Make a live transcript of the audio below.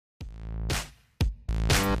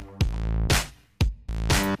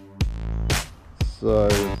So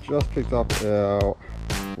just picked up our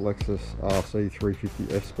Lexus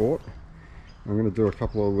RC350 F Sport. I'm going to do a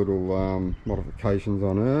couple of little modifications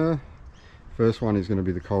on her. First one is going to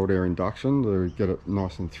be the cold air induction to get it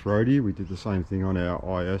nice and throaty. We did the same thing on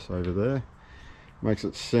our IS over there. Makes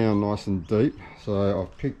it sound nice and deep. So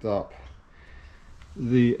I've picked up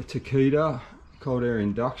the Takeda cold air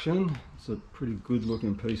induction. It's a pretty good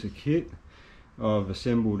looking piece of kit. I've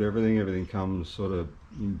assembled everything comes sort of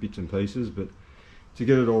in bits and pieces, but to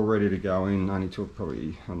get it all ready to go in only took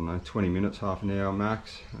probably, I don't know, 20 minutes, half an hour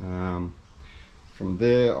max. From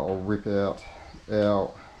there I'll rip out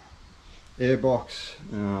our airbox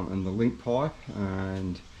and the link pipe,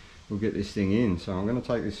 and we'll get this thing in. So I'm going to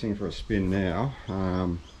take this thing for a spin now.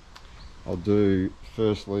 I'll do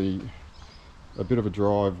firstly a bit of a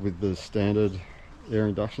drive with the standard air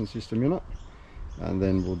induction system in it, and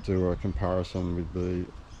then we'll do a comparison with the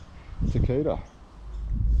Takeda.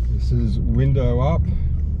 This is window up,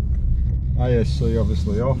 ASC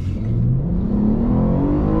obviously off.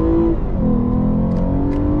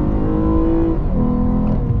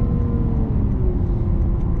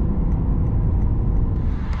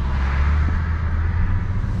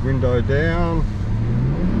 Window down.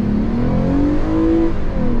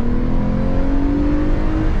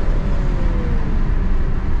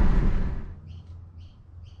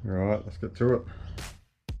 All right, let's get to it.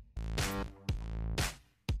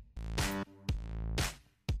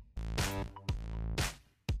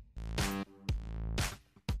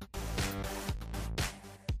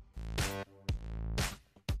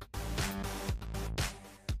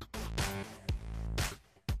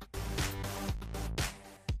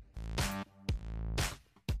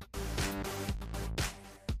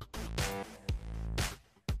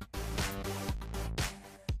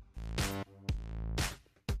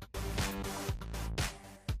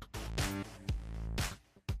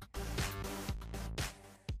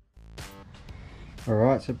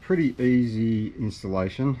 Alright, so pretty easy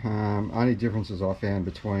installation. Only differences I found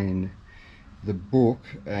between the book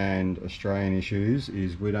and Australian issues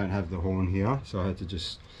is we don't have the horn here, so I had to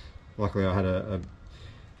just, luckily I had a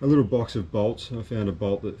little box of bolts. I found a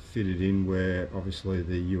bolt that fitted in where obviously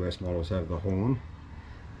the US models have the horn.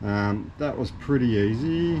 That was pretty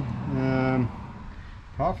easy.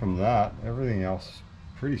 Apart from that, everything else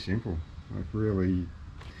pretty simple. Like really,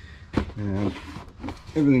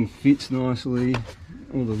 everything fits nicely.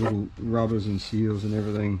 All the little rubbers and seals and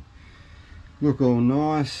everything look all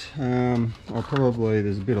nice.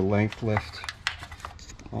 There's a bit of length left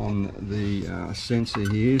on the sensor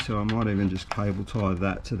here, so I might even just cable tie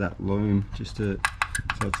that to that loom just so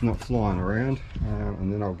it's not flying around,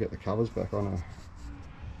 and then I'll get the covers back on her.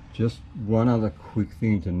 Just one other quick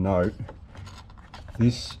thing to note,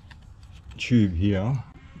 this tube here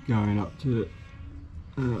going up to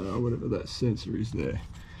whatever that sensor is there,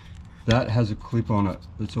 that has a clip on it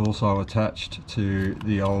that's also attached to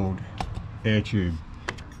the old air tube.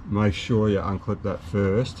 Make sure you unclip that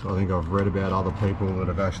first. I think I've read about other people that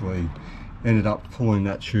have actually ended up pulling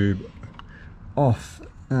that tube off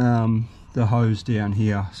the hose down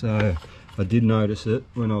here. So I did notice it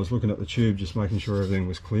when I was looking at the tube, just making sure everything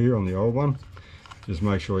was clear on the old one. Just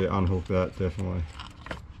make sure you unhook that, definitely.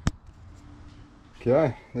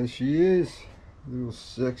 Okay, there she is. Little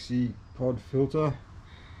sexy pod filter.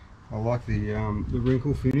 I like the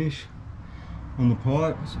wrinkle finish on the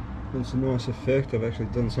pipe. It's a nice effect. I've actually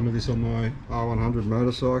done some of this on my R100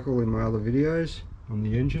 motorcycle in my other videos on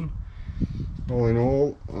the engine. All in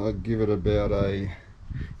all, I'd give it about a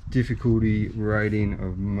difficulty rating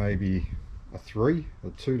of maybe a 2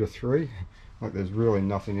 to 3. Like, there's really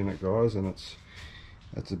nothing in it, guys, and it's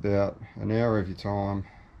about an hour of your time,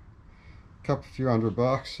 a few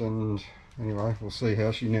 $100, and anyway, we'll see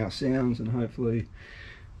how she now sounds, and hopefully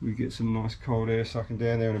we get some nice cold air sucking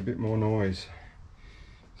down there and a bit more noise.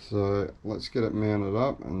 So let's get it mounted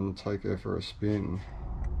up and take her for a spin.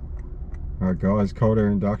 Alright guys, cold air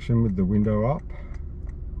induction with the window up.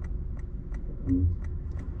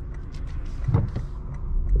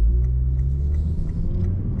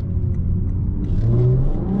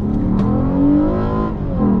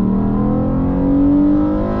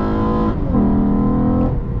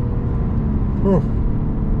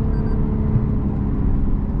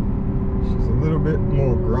 She's a little bit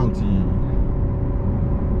more grunty.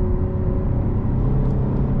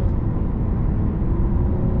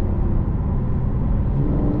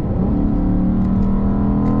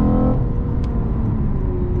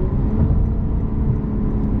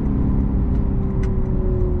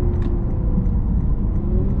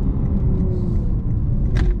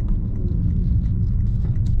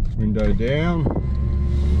 Window down.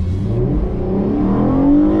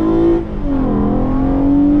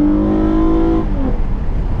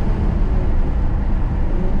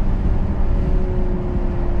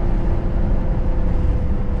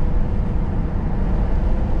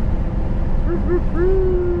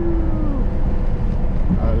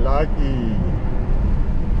 dokey.